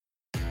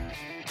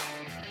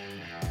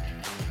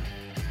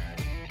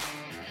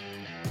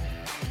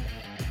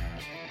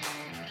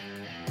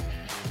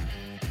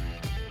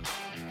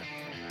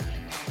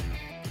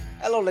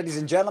Hello, ladies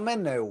and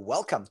gentlemen.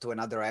 Welcome to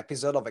another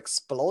episode of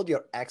Explode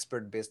Your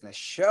Expert Business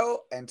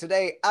Show. And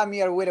today I'm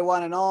here with the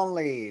one and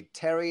only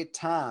Terry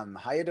Tam.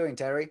 How you doing,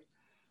 Terry?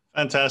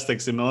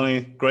 Fantastic,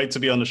 Simone. Great to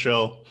be on the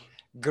show.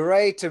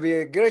 Great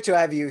to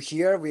have you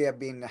here. We have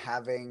been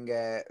having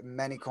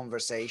many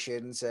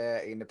conversations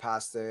in the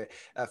past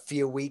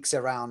few weeks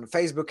around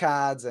Facebook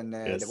ads and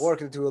the Yes. work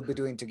that we'll be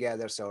doing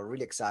together. So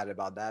really excited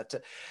about that.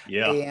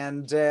 Yeah.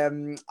 And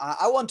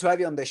I want to have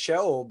you on the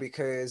show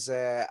because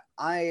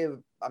I've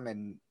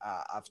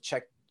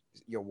checked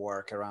your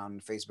work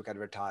around Facebook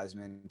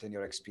advertisement and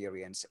your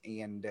experience,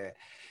 and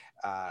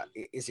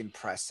it is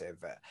impressive.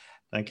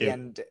 Thank you.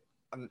 And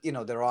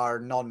there are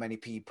not many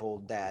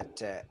people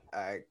that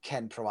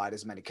can provide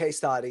as many case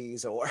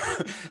studies or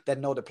that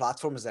know the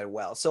platforms that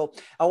well. So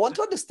I want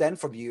to understand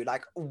from you,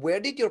 like, where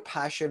did your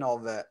passion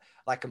of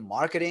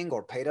marketing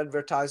or paid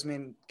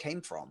advertisement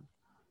came from?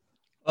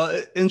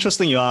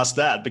 Interesting you asked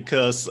that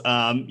because,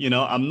 I'm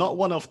not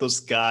one of those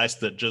guys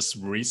that just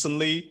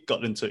recently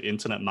got into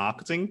internet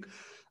marketing.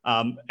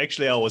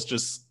 Actually, I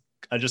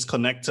just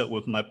connected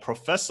with my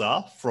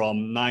professor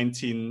from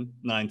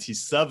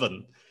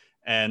 1997.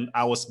 And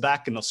I was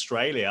back in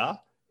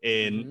Australia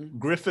in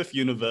Griffith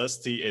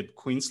University in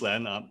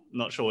Queensland. I'm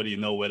not sure whether you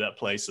know where that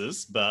place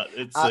is, but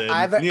it's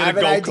near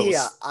the Gold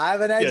Coast. I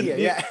have an idea,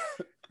 yeah.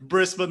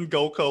 Brisbane,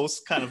 Gold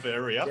Coast kind of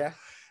area. Yeah.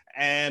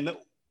 And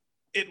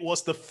it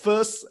was the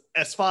first,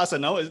 as far as I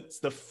know, it's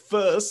the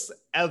first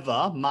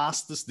ever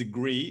master's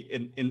degree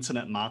in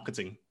internet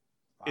marketing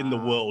in the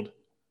world,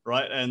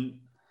 right? And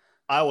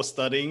I was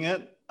studying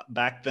it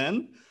back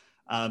then.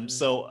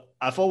 So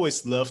I've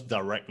always loved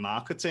direct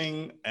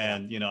marketing,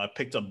 and I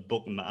picked up a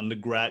book in my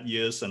undergrad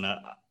years, and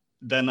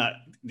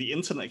the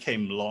internet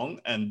came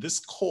along, and this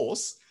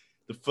course,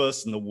 the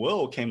first in the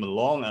world, came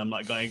along, and I'm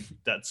like going,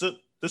 that's it.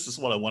 This is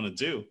what I want to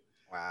do.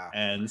 Wow.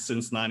 And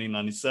since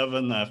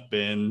 1997, I've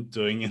been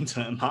doing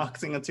internet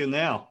marketing until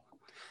now.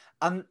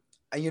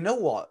 You know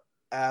what?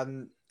 I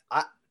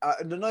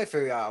don't know if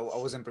I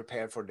wasn't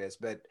prepared for this,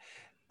 but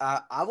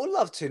I would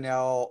love to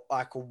know,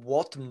 like,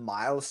 what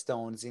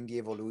milestones in the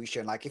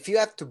evolution, like if you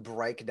have to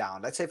break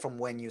down, let's say from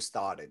when you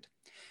started,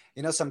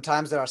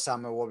 sometimes there are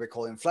some what we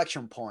call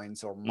inflection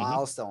points or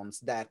milestones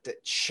that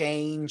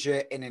change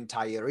an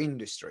entire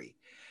industry.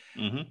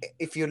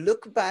 If you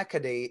look back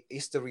at the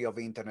history of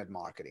internet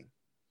marketing,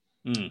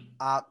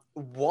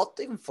 what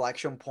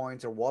inflection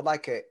points or what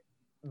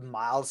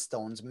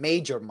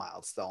major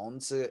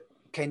milestones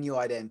can you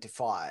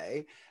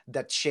identify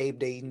that shape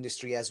the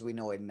industry as we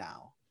know it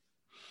now?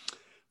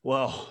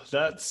 Well,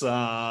 that's,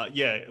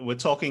 we're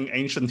talking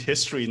ancient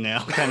history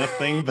now kind of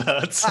thing,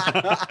 but...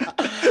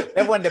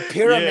 And when the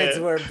pyramids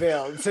were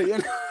built,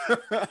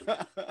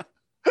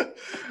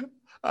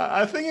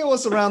 I think it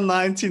was around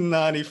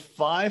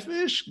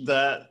 1995-ish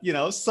that,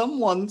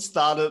 someone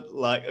started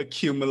like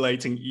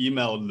accumulating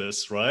email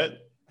lists, right?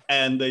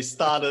 And they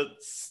started,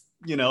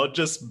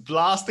 just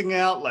blasting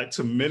out like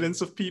to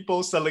millions of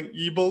people selling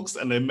ebooks,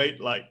 and they made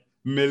like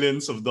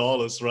millions of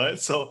dollars, right?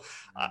 So,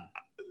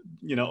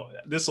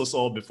 this was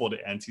all before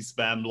the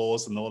anti-spam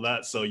laws and all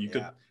that. So you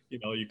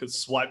could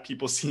swipe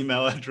people's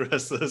email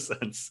addresses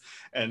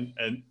and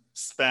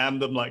spam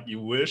them like you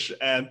wish.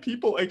 And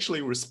people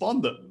actually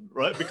responded,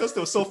 right? Because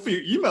there were so few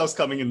emails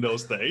coming in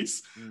those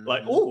days.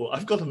 Like, oh,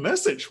 I've got a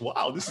message.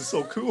 Wow, this is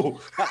so cool.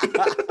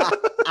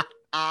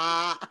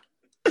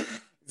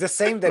 The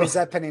same that is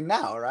happening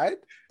now, right?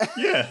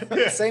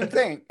 Yeah. Same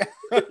thing.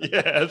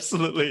 Yeah,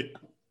 absolutely.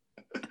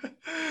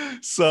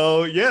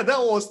 So that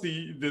was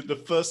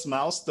the first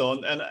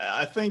milestone. And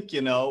I think,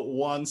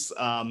 once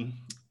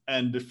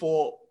and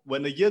before,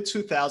 when the year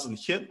 2000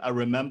 hit, I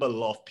remember a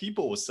lot of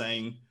people were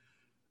saying,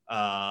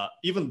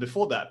 even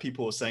before that,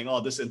 people were saying,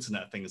 oh, this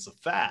internet thing is a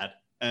fad.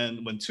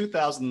 And when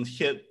 2000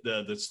 hit,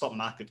 the stock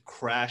market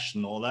crashed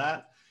and all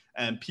that.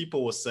 And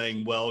people were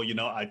saying, well,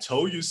 I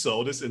told you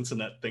so, this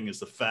internet thing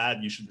is a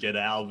fad, you should get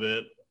out of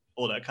it,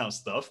 all that kind of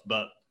stuff.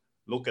 But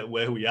look at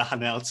where we are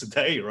now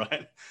today,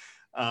 right?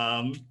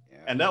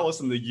 And that was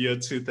in the year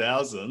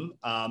 2000.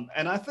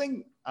 And I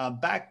think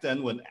back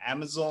then when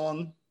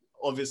Amazon,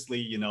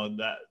 obviously,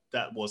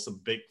 that was a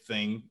big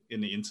thing in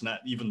the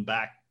internet, even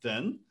back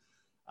then,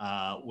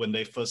 when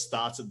they first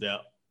started their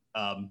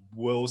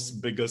world's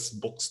biggest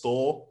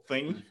bookstore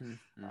thing.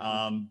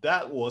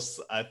 That was,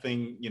 I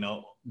think,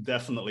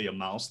 definitely a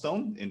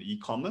milestone in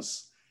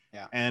e-commerce.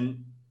 Yeah.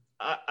 And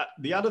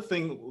the other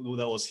thing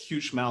that was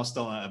huge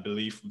milestone, I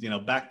believe,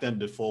 back then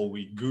before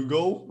we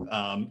Google,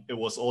 it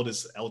was all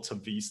this Alta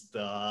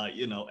Vista,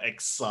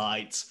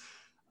 Excite,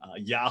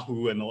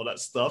 Yahoo and all that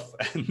stuff.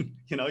 And,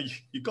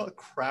 you got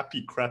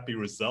crappy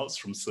results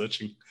from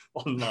searching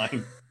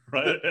online,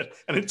 right?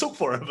 And it took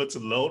forever to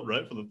load,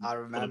 right? For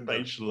the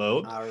page to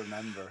load. I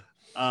remember.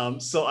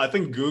 So I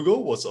think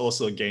Google was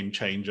also a game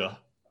changer.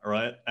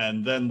 Right.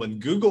 And then when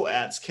Google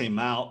Ads came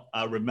out,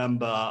 I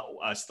remember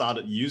I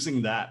started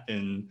using that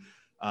in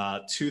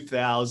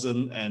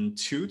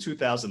 2002,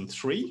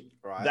 2003.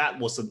 Right. That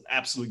was an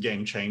absolute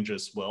game changer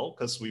as well,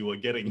 because we were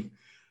getting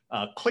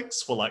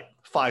clicks for like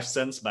 5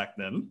 cents back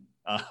then.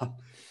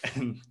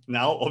 And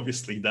now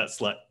obviously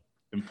that's like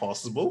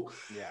impossible.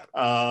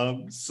 Yeah.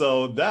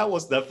 So that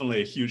was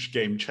definitely a huge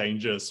game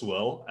changer as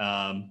well.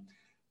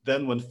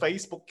 Then when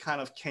Facebook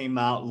kind of came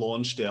out,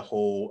 launched their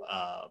whole,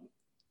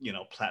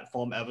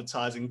 platform,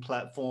 advertising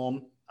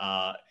platform,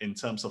 in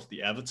terms of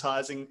the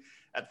advertising.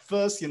 At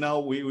first,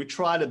 we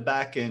tried it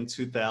back in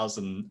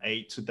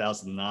 2008,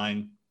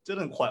 2009,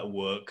 didn't quite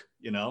work,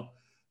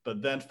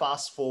 but then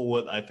fast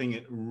forward, I think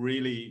it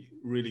really,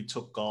 really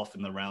took off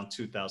in around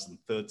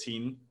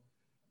 2013,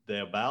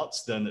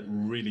 thereabouts. Then it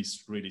really,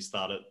 really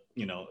started,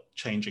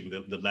 changing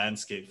the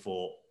landscape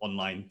for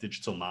online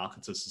digital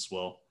marketers as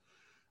well.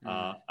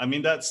 I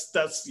mean, that's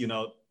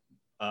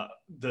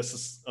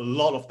there's a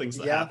lot of things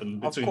that Yeah,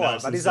 happened of between now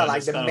course. But since these are then. like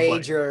It's the kind of like,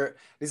 major,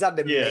 these are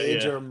the yeah,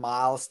 major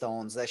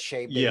milestones that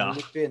shape the yeah,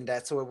 industry, and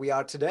that's where we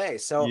are today.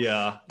 So,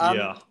 yeah, um,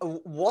 yeah.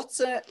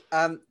 what's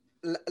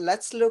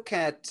let's look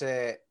at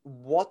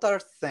what are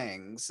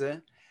things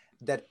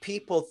that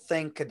people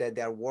think that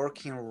they're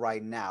working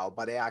right now,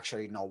 but they're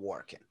actually not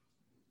working.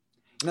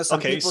 Some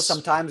Okay. people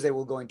sometimes they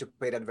will go into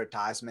paid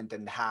advertisement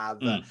and have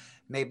Mm,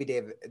 maybe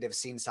they've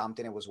seen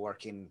something that was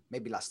working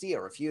maybe last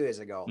year or a few years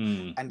ago,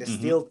 and they mm-hmm,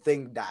 still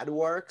think that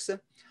works.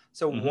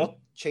 So mm-hmm. what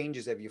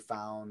changes have you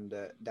found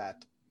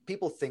that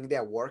people think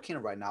they're working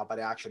right now, but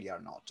they actually are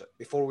not?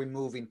 Before we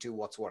move into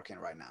what's working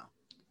right now.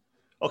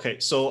 Okay,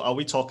 so are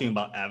we talking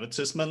about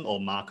advertisement or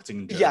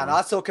marketing in Yeah, now general?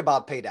 let's talk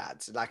about paid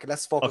ads. Like,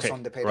 let's focus Okay,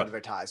 on the paid right.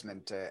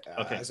 advertisement.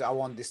 Okay. As I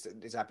want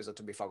this episode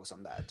to be focused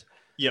on that.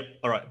 Yep.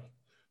 All right.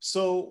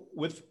 So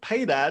with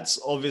paid ads,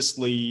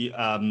 obviously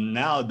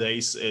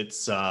nowadays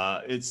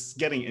it's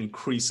getting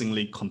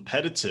increasingly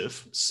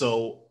competitive.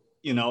 So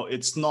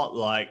it's not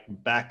like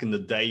back in the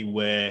day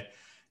where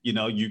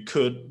you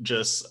could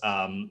just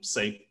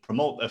say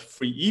promote a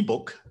free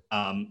ebook,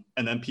 and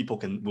then people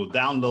will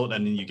download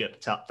and then you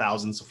get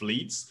thousands of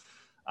leads.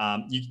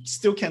 You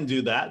still can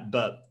do that,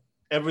 but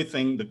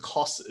the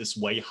cost is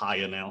way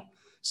higher now.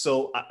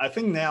 So I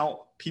think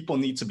now people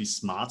need to be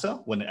smarter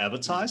when they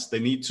advertise. They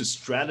need to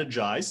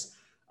strategize,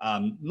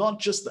 not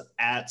just the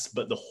ads,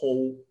 but the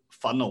whole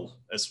funnel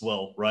as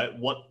well, right?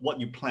 What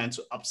you plan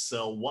to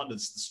upsell, what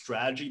is the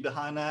strategy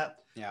behind that?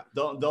 Yeah.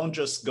 Don't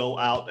just go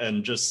out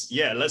and just,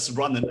 let's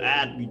run an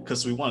ad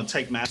because we want to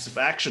take massive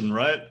action,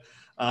 right?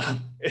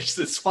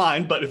 It's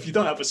fine, but if you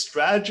don't have a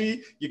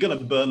strategy, you're going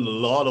to burn a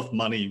lot of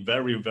money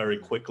very, very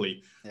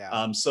quickly.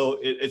 Yeah. So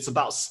it's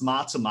about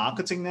smarter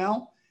marketing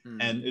now.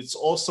 And it's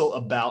also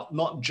about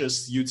not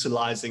just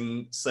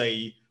utilizing,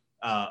 say,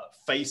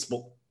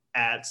 Facebook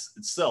ads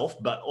itself,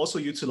 but also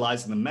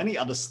utilizing the many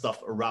other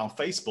stuff around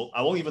Facebook.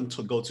 I won't even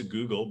go to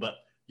Google, but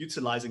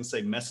utilizing,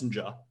 say,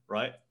 Messenger,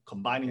 right?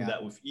 Combining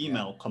that with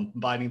email,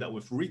 combining that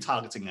with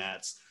retargeting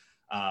ads,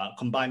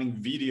 combining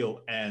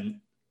video and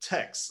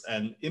text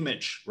and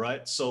image,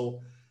 right? So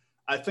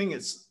I think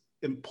it's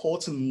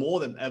important more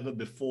than ever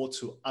before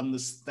to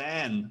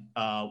understand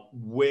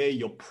where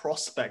your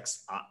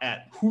prospects are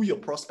at, who your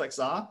prospects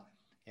are,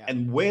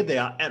 and where they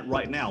are at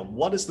right now.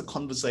 What is the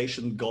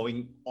conversation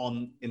going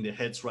on in their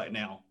heads right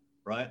now,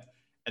 right?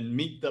 And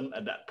meet them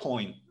at that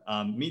point.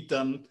 Meet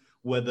them,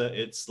 whether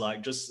it's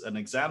like, just an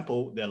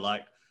example, they're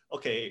like,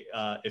 okay,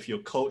 if you're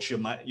a coach, you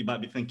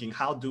might be thinking,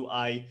 how do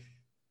I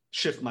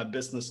shift my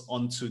business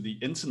onto the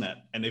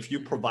internet? And if you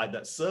provide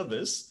that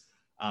service,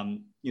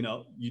 you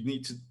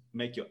need to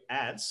make your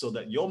ads so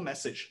that your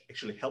message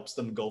actually helps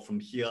them go from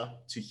here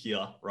to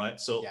here, right?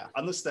 So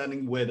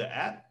understanding where they're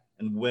at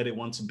and where they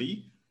want to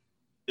be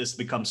is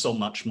become so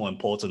much more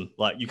important.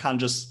 Like, you can't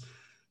just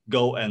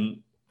go and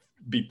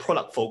be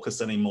product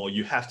focused anymore.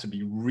 You have to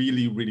be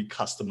really, really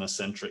customer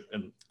centric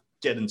and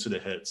get into their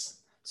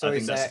heads. So I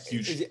think that's a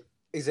huge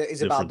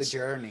is about the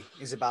journey.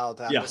 Is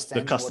about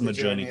understanding the customer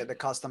what the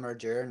customer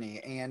journey.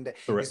 And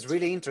Correct. It's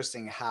really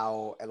interesting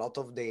how a lot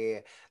of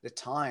the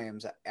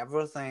times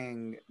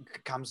everything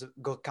comes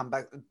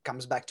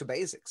back to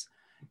basics.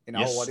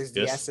 What is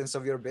the essence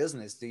of your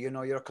business? Do you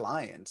know your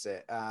clients?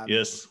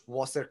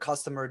 What's their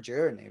customer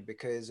journey?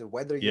 Because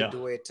whether you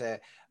do it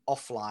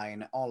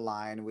offline,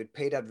 online, with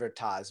paid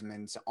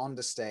advertisements, on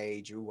the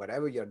stage,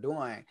 whatever you're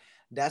doing,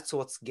 that's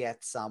what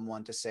gets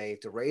someone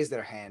to raise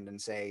their hand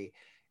and say,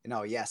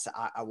 yes,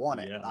 I want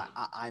it.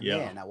 I'm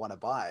in. I want to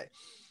buy.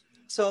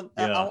 So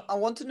I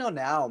want to know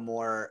now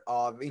more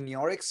of, in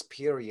your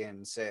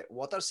experience,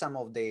 what are some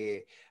of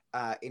the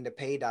in the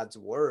paid ads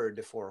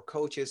world for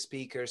coaches,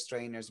 speakers,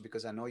 trainers,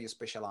 because I know you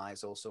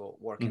specialize also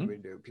working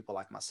with people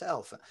like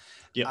myself.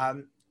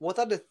 What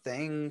are the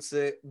things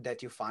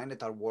that you find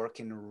that are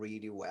working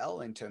really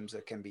well in terms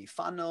of, can be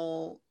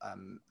funnel,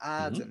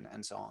 ads,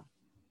 and so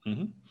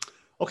on?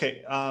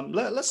 Okay,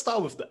 let's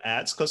start with the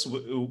ads, because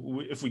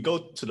if we go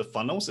to the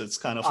funnels, it's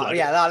kind of like,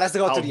 let's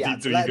go to the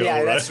ads. Right?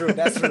 That's true.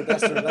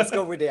 Let's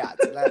go with the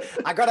ads.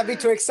 I gotta be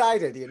too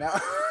excited,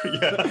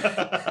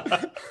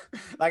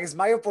 like, it's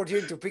my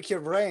opportunity to pick your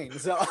brain.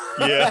 So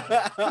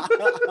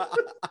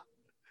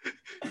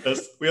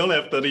we only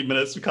have 30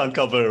 minutes. We can't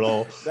cover it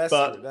all.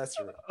 That's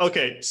true.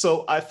 Okay,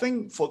 so I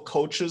think for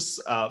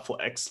coaches, for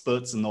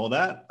experts and all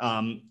that,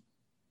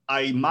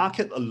 I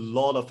market a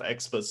lot of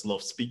experts, a lot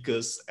of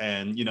speakers,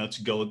 and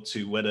to go to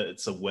whether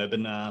it's a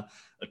webinar,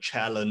 a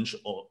challenge,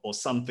 or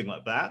something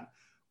like that.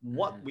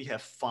 What we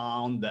have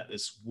found that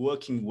is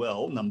working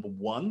well, number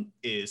one,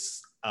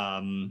 is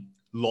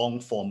long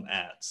form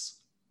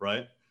ads,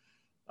 right?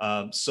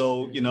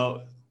 So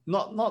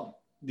not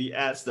the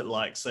ads that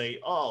like say,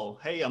 oh,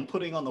 hey, I'm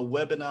putting on a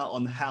webinar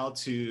on how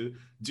to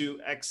do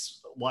X,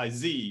 Y,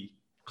 Z.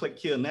 Click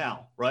here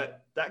now, right?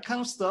 That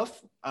kind of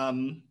stuff.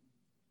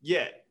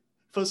 Yeah.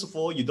 First of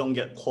all, you don't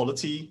get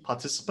quality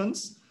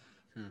participants.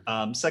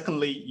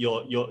 Secondly,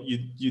 you're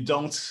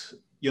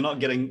not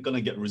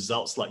gonna get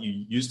results like you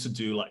used to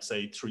do, like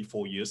say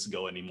 3-4 years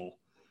ago anymore.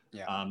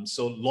 Yeah.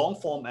 So long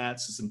form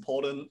ads is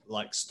important,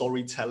 like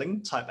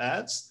storytelling type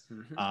ads.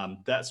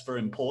 That's very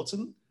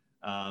important.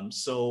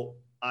 So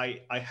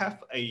I have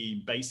a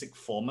basic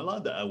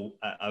formula that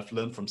I've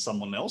learned from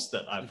someone else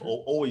that I've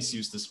always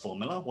used this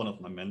formula, one of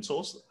my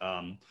mentors.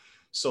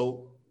 So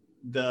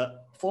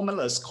the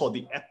formula is called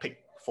the EPIC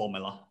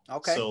formula.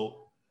 Okay.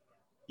 So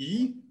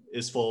E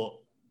is for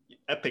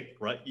EPIC,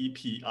 right?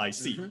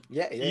 EPIC.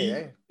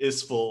 Yeah.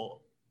 Is for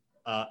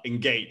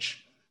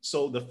engage.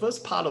 So the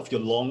first part of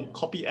your long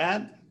copy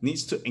ad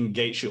needs to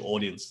engage your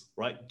audience,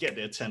 right? Get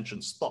their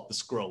attention, stop the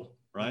scroll,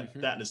 right?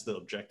 That is the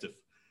objective.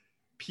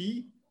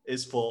 P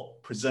is for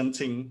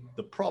presenting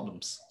the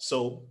problems.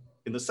 So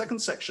in the second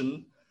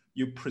section,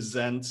 you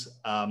present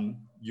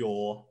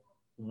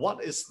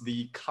what is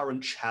the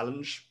current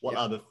challenge? What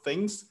are the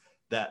things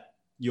that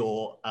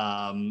your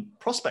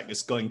prospect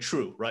is going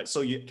through, right?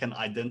 So you can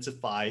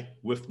identify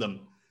with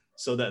them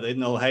so that they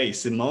know, hey,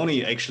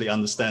 Simone actually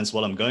understands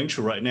what I'm going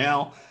through right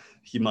now.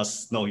 He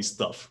must know his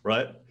stuff,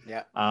 right?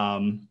 Yeah.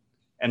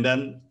 And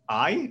then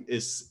I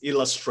is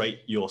illustrate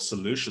your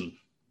solution.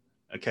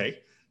 Okay.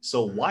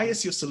 So why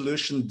is your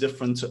solution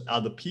different to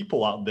other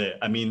people out there?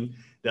 I mean,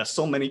 there are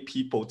so many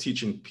people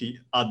teaching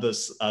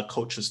others,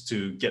 coaches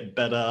to get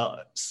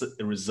better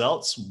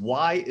results.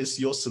 Why is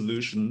your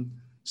solution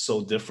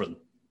so different,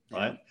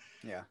 right?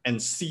 Yeah.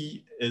 And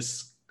C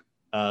is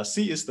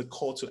the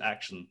call to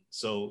action.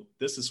 So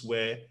this is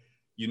where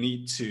you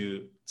need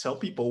to tell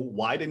people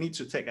why they need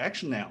to take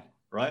action now,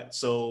 right?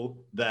 So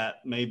that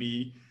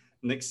maybe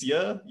next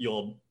year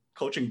your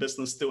coaching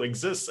business still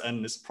exists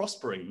and is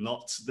prospering,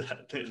 not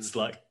that it's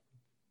like,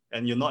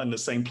 and you're not in the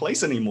same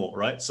place anymore,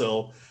 right?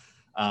 So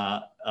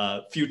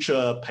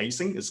future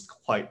pacing is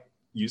quite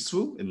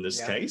useful in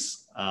this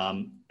case,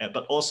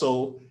 but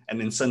also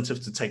an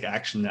incentive to take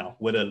action now,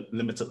 with a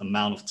limited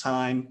amount of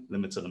time,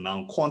 limited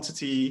amount of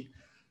quantity,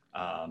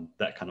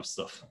 that kind of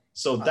stuff.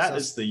 So that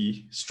is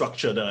the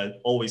structure that I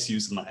always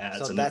use in my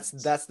ads. So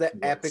that's the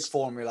EPIC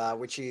formula,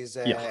 which is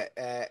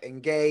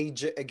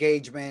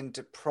engagement,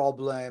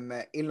 problem,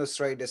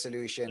 illustrate the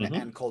solution,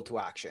 and call to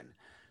action.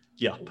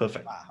 Yeah,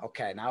 perfect.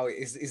 Okay, now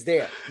is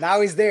there. Now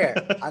is there.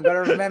 I'm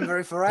gonna remember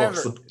it forever.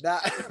 Awesome.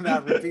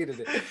 That repeated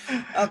it.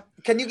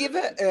 Can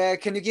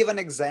you give an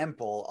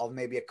example of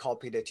maybe a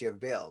copy that you have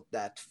built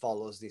that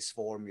follows this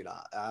formula?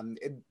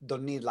 It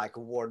don't need like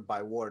word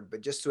by word,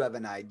 but just to have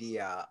an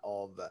idea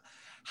of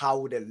how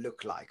would it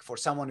look like for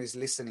someone who's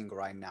listening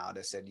right now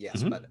that said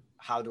yes, but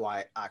how do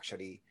I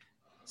actually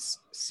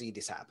see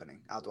this happening?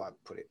 How do I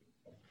put it?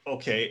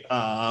 Okay,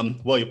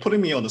 well, you're putting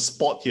me on the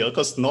spot here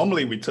because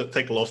normally we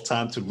take a lot of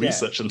time to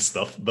research and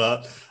stuff.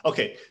 But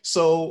okay,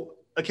 so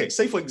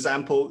say for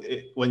example,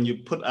 when you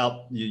put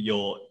out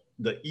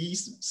the E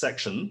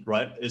section,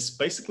 right, it's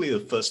basically the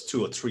first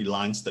 2 or 3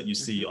 lines that you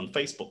see on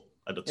Facebook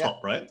at the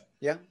top, right?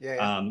 Yeah.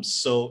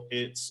 So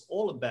it's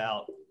all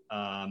about,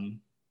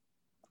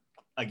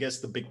 I guess,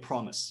 the big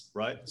promise,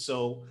 right?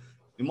 So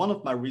in one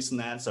of my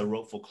recent ads I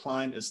wrote for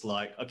client is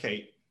like,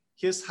 okay,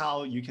 here's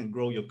how you can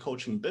grow your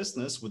coaching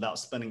business without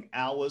spending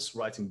hours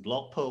writing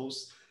blog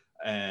posts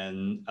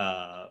and,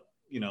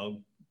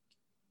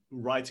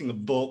 writing a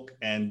book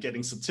and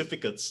getting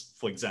certificates,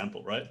 for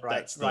example, right?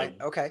 That's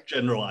the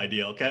general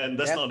idea, okay? And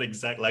that's not the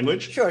exact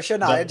language. Sure.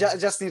 No, I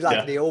just need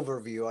like the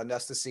overview and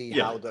just to see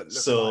how that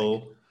looks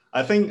like.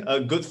 I think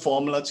a good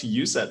formula to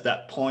use at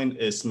that point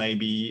is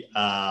maybe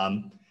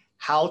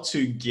how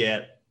to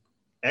get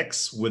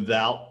X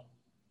without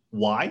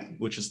Y,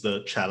 which is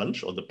the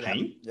challenge or the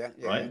pain,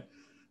 right?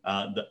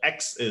 The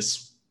X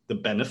is the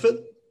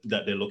benefit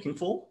that they're looking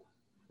for,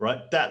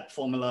 right? That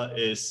formula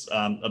is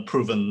a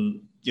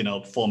proven,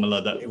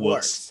 formula that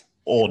works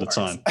all the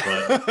time,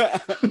 right?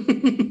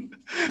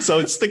 So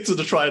it's stick to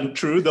the tried and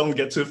true. Don't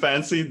get too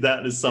fancy.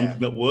 That is something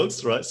that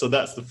works, right? So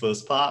that's the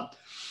first part.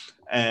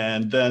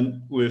 And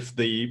then with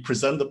the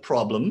present the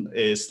problem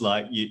is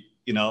like,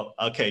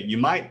 you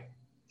might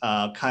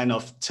kind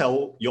of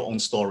tell your own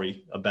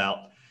story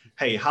about,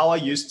 hey, how I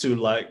used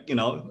to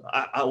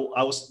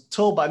I was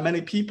told by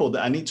many people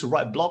that I need to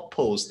write blog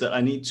posts, that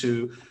I need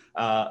to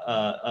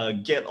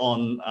get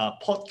on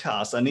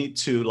podcasts, I need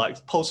to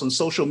post on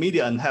social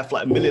media and have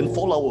 1 million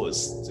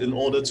followers in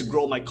order to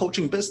grow my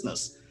coaching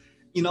business.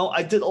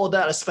 I did all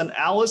that. I spent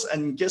hours,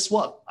 and guess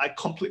what? I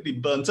completely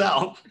burnt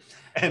out.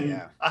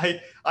 And I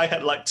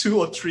had 2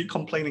 or 3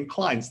 complaining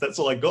clients. That's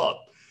all I got.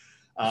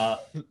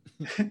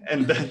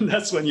 And then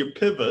that's when you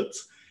pivot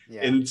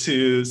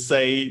into,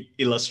 say,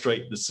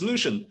 illustrate the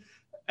solution.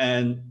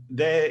 And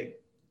there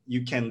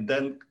you can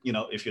then,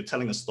 if you're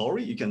telling a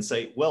story, you can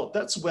say, well,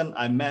 that's when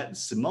I met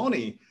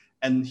Simone,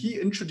 and he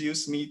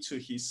introduced me to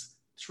his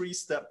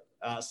 3-step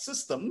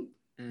system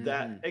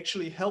that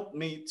actually helped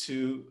me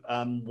to,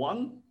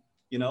 one,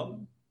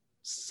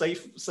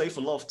 save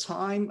a lot of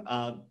time,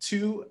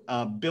 2,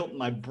 build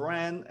my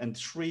brand, and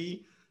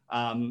 3,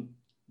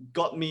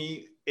 got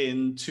me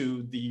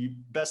into the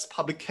best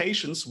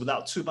publications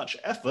without too much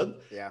effort.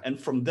 And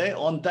from there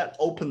on, that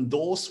opened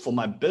doors for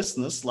my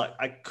business like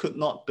I could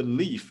not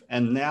believe.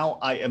 And now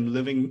I am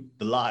living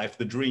the life,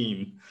 the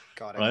dream.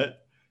 Got it. Right?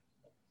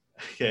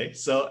 Okay,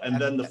 so, and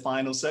then the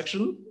final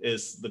section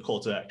is the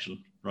call to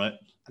action, right?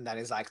 And that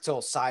is like,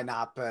 so sign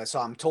up. So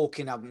I'm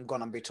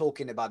going to be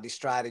talking about this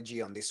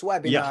strategy on this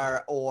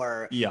webinar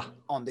or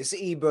on this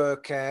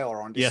ebook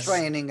or on this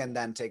training, and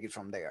then take it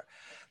from there.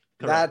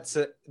 Correct.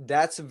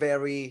 That's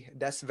very,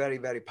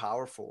 very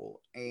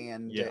powerful.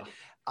 And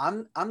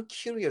I'm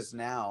curious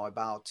now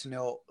about to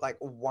know, like,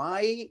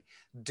 why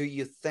do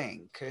you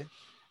think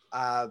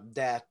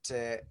that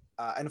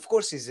and of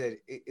course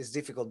it's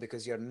difficult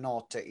because you're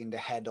not in the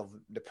head of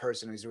the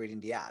person who's reading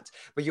the ads,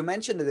 but you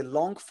mentioned that the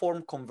long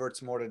form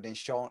converts more than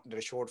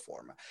the short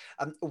form.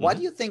 Why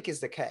do you think is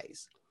the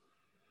case?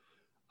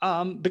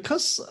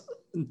 Because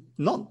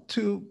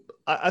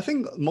I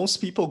think most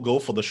people go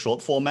for the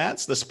short form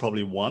ads. That's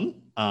probably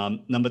one.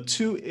 Number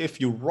 2,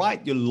 if you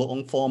write your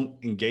long form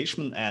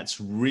engagement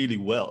ads really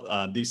well,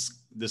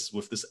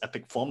 with this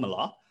epic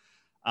formula,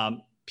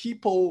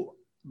 people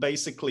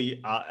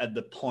basically are at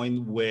the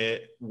point where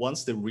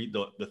once they read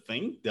the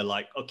thing, they're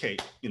like, okay,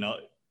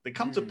 they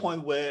come to a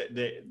point where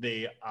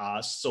they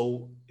are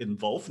so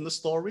involved in the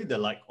story. They're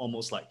like,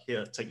 almost like,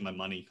 here, take my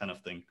money kind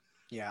of thing.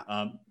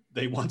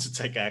 They want to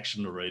take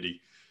action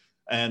already.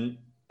 And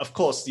of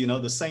course,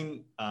 the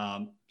same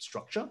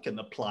structure can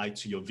apply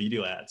to your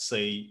video ads.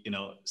 Say,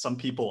 some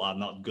people are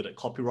not good at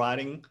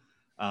copywriting,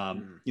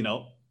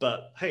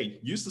 but hey,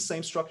 use the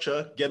same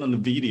structure, get on the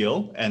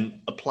video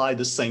and apply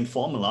the same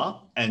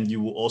formula, and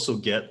you will also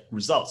get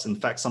results. In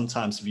fact,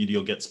 sometimes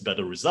video gets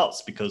better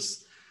results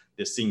because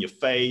they're seeing your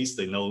face,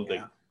 they know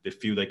they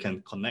feel they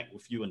can connect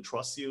with you and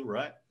trust you,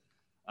 right?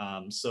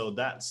 So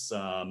that's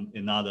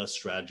another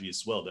strategy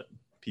as well that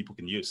people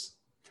can use.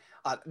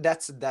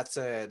 That's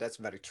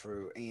very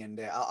true, and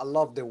I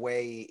love the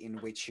way in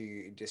which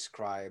you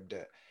described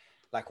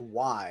like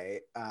why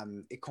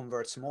it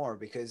converts more,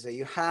 because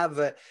you have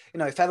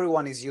if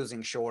everyone is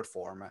using short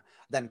form,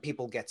 then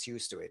people get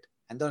used to it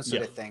and don't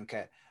sort of think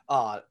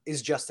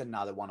it's just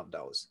another one of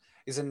those,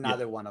 is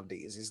another one of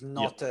these,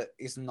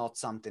 is not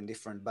something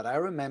different. But I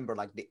remember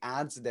like the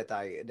ads that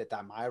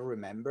I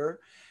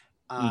remember,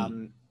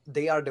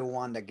 they are the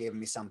one that gave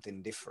me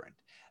something different.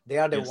 They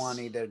are the one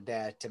either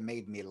that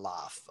made me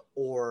laugh,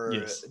 or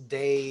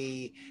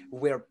they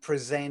were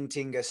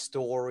presenting a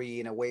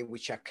story in a way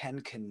which I can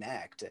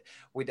connect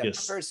with that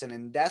person.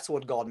 And that's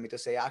what got me to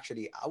say,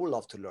 actually, I would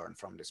love to learn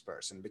from this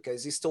person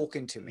because he's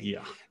talking to me.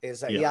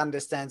 He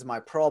understands my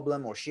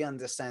problem, or she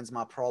understands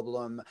my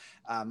problem,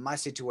 my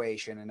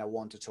situation, and I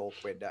want to talk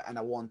with and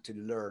I want to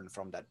learn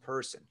from that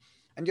person.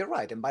 And you're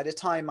right. And by the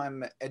time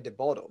I'm at the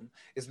bottom,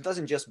 it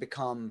doesn't just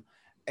become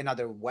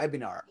another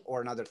webinar or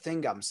another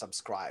thing I'm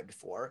subscribed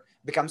for,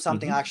 becomes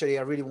something actually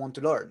I really want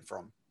to learn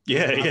from. I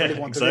really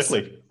want to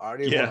listen. I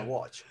really want to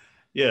watch.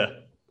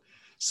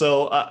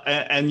 So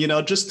and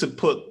just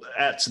to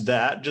add to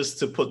that, just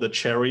to put the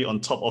cherry on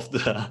top of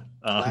the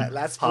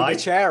let's put the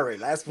cherry.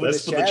 Let's put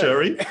the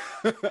cherry.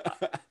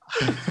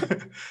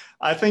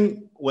 I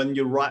think when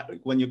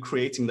you're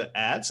creating the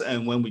ads,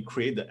 and when we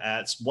create the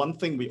ads, one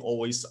thing we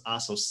always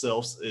ask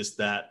ourselves is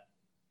that,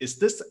 is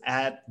this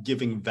ad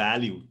giving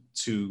value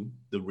to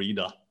the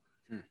reader?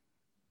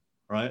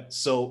 Right?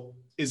 So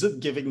is it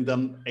giving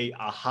them a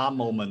aha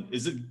moment?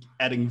 Is it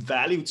adding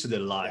value to their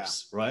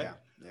lives? Right?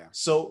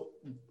 So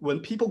when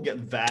people get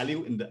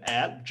value in the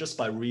ad just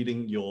by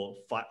reading your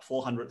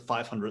 400,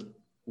 500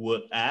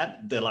 word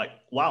ad, they're like,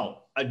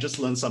 wow, I just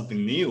learned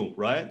something new,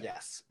 right?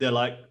 They're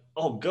like,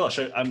 oh gosh,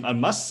 I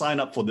must sign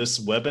up for this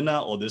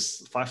webinar or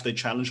this 5-day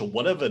challenge or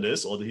whatever it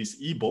is, or his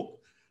ebook,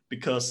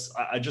 because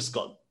I just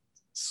got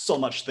so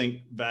much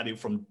value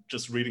from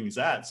just reading his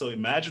ad. So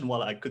imagine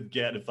what I could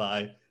get if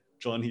I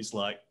join his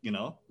 1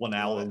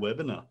 hour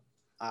webinar.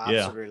 I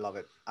absolutely love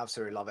it.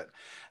 Absolutely love it.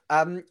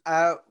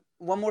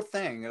 One more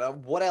thing,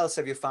 what else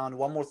have you found?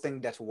 One more thing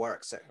that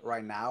works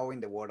right now in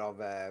the world of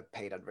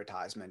paid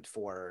advertisement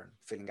for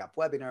filling up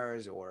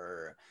webinars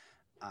or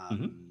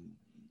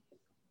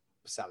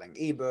selling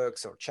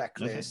ebooks or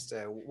checklists.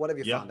 What have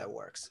you found that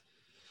works?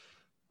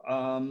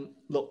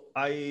 Look,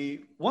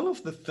 one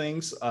of the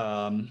things,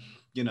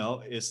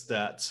 is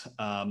that,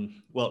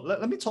 well,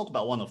 let me talk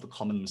about one of the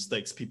common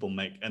mistakes people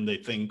make, and they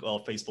think, oh,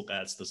 Facebook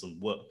ads doesn't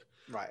work.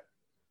 Right.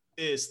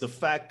 Is the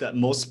fact that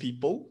most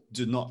people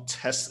do not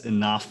test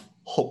enough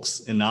hooks,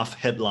 enough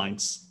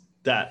headlines.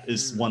 That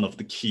is one of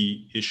the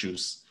key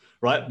issues,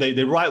 right?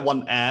 They write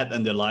one ad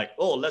and they're like,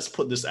 oh, let's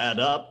put this ad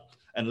up.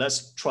 and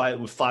let's try it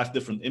with 5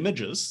 different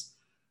images.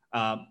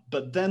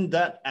 But then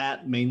that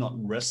ad may not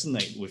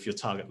resonate with your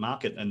target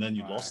market, and then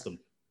you lost them,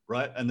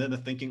 right? And then they're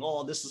thinking,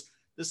 oh,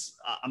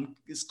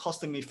 it's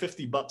costing me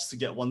 $50 to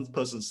get one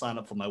person to sign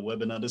up for my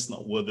webinar. This is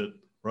not worth it,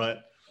 right?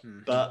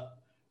 But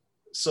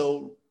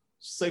so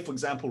say, for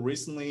example,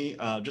 recently,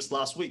 just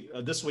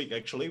this week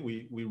actually,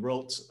 we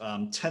wrote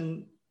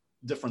 10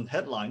 different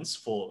headlines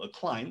for a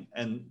client,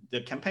 and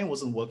their campaign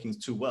wasn't working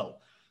too well.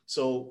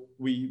 So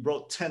we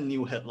wrote 10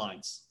 new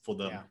headlines for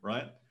them,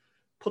 right?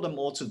 Put them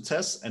all to the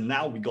test, and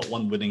now we got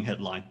one winning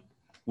headline,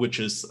 which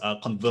is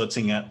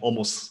converting at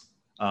almost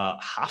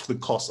half the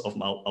cost of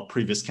our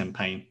previous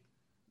campaign,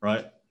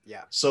 right?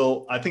 Yeah.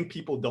 So I think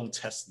people don't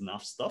test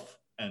enough stuff,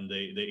 and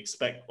they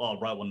expect, oh, I'll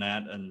write one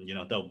ad and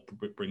they'll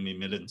bring me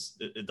millions.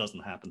 It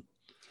doesn't happen.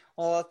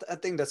 Well, I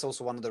think that's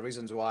also one of the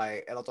reasons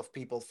why a lot of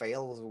people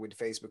fail with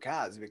Facebook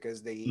ads,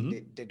 because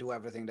they do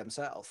everything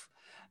themselves.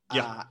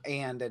 Yeah.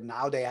 And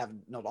now they have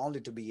not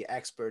only to be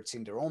experts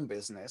in their own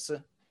business,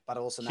 but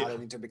also now they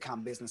need to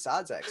become business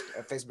ads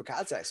Facebook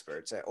ads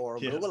experts or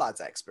Google ads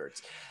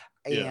experts.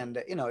 And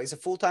it's a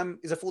full-time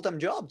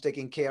job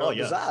taking care of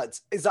those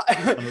ads. Is that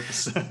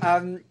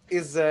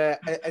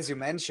 100%. As you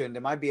mentioned,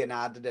 there might be an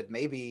ad that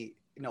maybe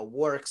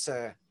works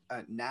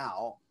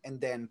now,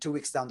 and then 2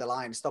 weeks down the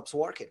line stops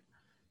working.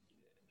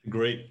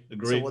 Agreed.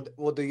 So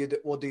what do you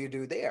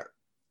do there?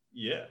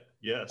 Yeah.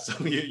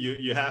 So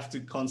you have to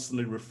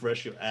constantly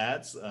refresh your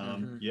ads.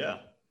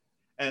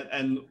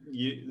 And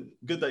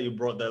good that you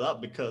brought that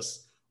up,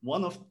 because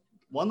one of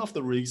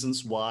the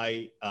reasons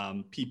why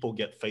people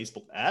get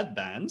Facebook ad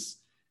bans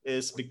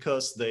is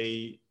because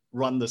they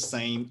run the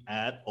same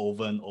ad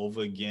over and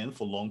over again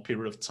for a long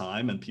period of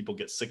time, and people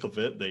get sick of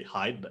it. They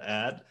hide the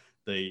ad,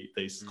 they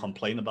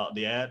complain about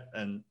the ad,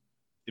 and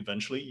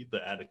eventually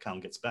the ad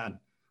account gets banned.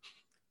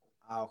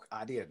 Oh,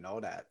 I didn't know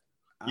that.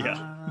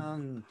 Yeah.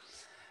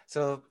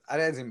 So that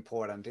is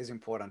important. It's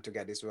important to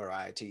get this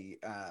variety,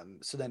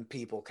 so then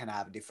people can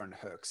have different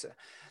hooks.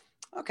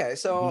 Okay,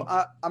 so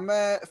I'm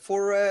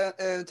for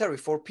Terry,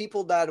 for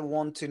people that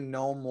want to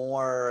know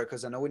more,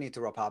 because I know we need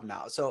to wrap up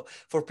now. So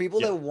for people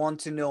that want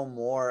to know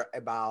more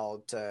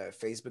about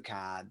Facebook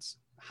ads,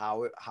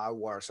 how it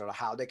works, or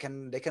how they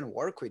can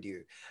work with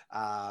you.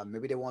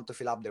 Maybe they want to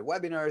fill up their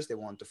webinars. They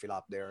want to fill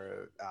up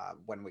their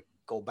when we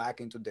go back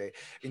into the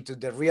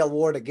real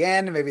world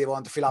again. Maybe they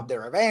want to fill up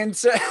their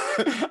events.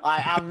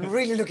 I'm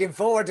really looking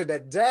forward to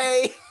that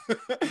day.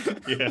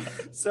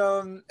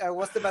 So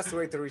what's the best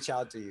way to reach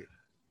out to you?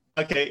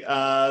 Okay,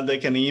 they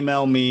can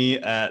email me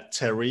at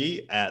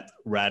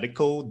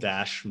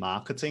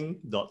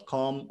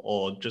terry@radical-marketing.com,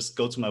 or just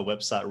go to my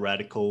website,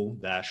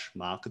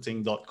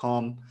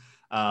 radical-marketing.com.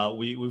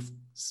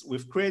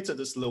 We've created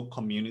this little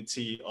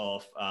community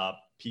of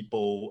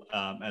people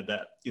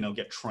that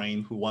get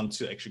trained, who want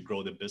to actually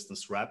grow their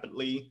business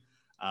rapidly.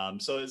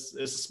 So it's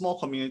a small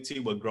community.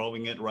 We're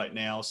growing it right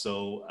now.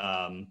 So,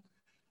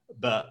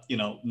 but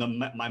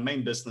my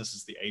main business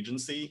is the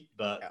agency.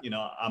 But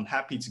I'm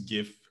happy to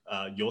give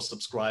your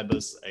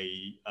subscribers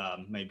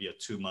maybe a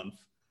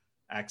 2-month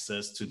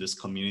access to this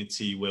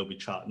community, where we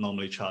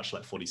normally charge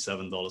like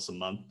 $47 a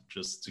month,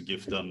 just to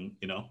give them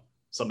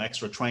some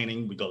extra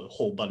training. We got a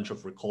whole bunch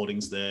of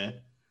recordings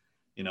there,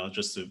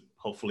 just to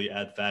hopefully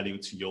add value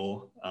to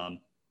your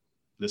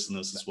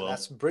listeners as well.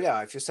 That's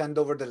brilliant. If you send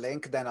over the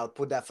link, then I'll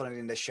put definitely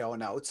in the show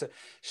notes.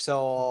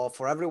 So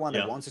for everyone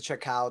that wants to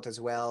check out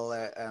as well,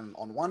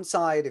 on one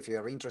side, if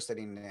you're interested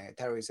in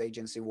Terry's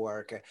agency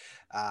work,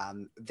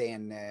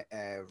 then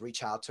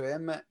reach out to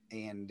him,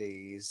 and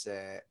the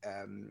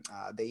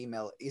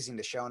email is in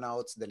the show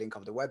notes. The link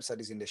of the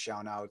website is in the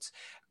show notes.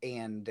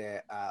 And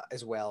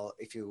as well,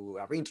 if you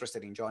are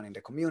interested in joining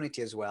the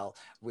community as well,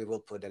 we will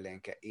put the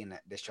link in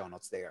the show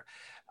notes there.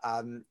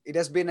 It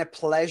has been a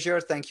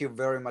pleasure. Thank you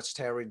very much,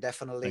 Terry.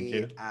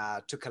 Definitely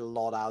took a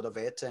lot out of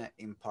it,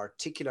 in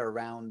particular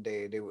around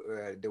the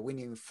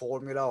winning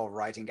formula of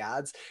writing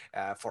ads.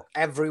 For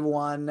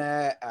everyone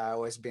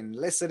who has been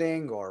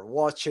listening or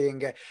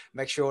watching,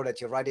 make sure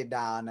that you write it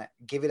down,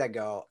 give it a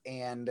go,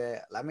 and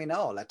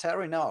let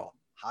Terry know.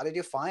 How did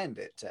you find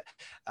it?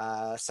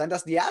 Send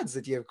us the ads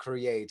that you've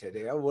created.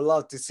 We'd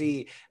love to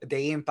see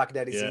the impact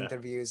that these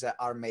interviews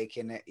are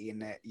making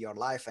in your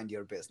life and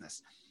your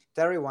business.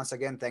 Terry, once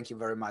again, thank you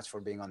very much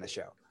for being on the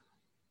show.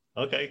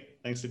 Okay,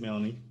 thanks,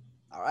 Melanie.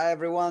 All right,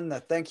 everyone.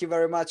 Thank you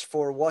very much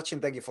for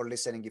watching. Thank you for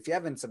listening. If you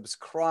haven't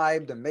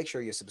subscribed, then make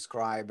sure you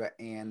subscribe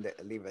and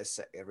leave us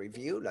a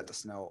review. Let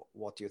us know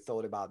what you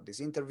thought about this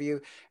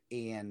interview.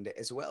 And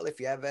as well, if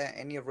you have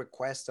any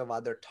requests of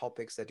other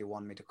topics that you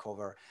want me to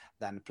cover,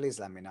 then please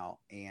let me know.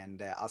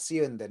 And I'll see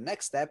you in the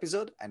next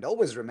episode. And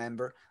always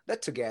remember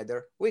that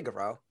together we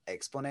grow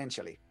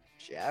exponentially.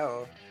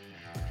 Ciao.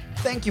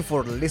 Thank you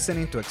for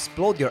listening to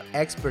Explode Your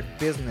Expert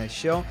Business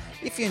Show.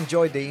 If you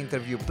enjoyed the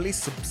interview, please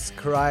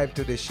subscribe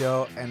to the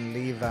show and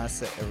leave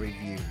us a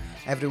review.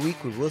 Every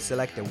week we will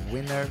select a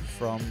winner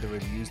from the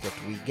reviews that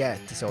we get.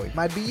 So it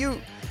might be you.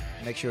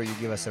 make sure you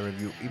give us a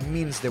review. It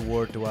means the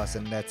world to us,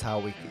 and that's how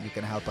you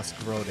can help us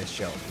grow this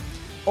show.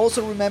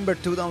 Also remember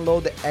to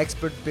download the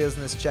Expert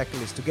Business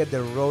Checklist to get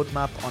the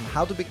roadmap on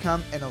how to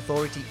become an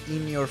authority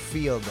in your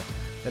field.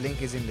 The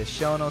link is in the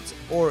show notes,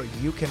 or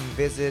you can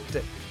visit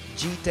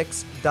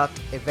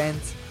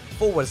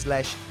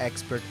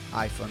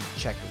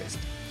gtex.events/expert-checklist.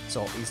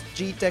 So it's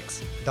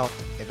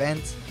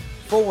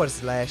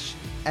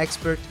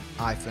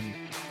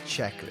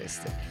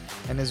gtex.events/expert-checklist.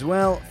 And as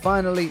well,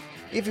 finally,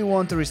 if you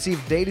want to receive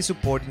daily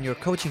support in your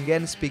coaching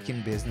and speaking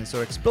business,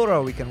 or explore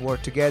how we can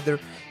work together,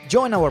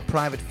 join our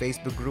private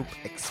Facebook group,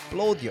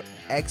 Explode Your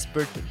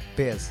Expert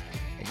Biz.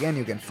 Again,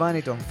 you can find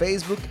it on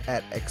Facebook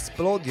at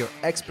Explode Your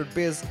Expert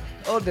Biz,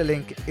 or the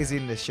link is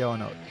in the show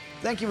note.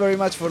 Thank you very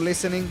much for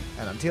listening,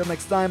 and until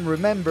next time,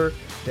 remember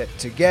that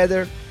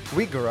together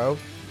we grow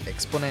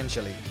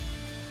exponentially.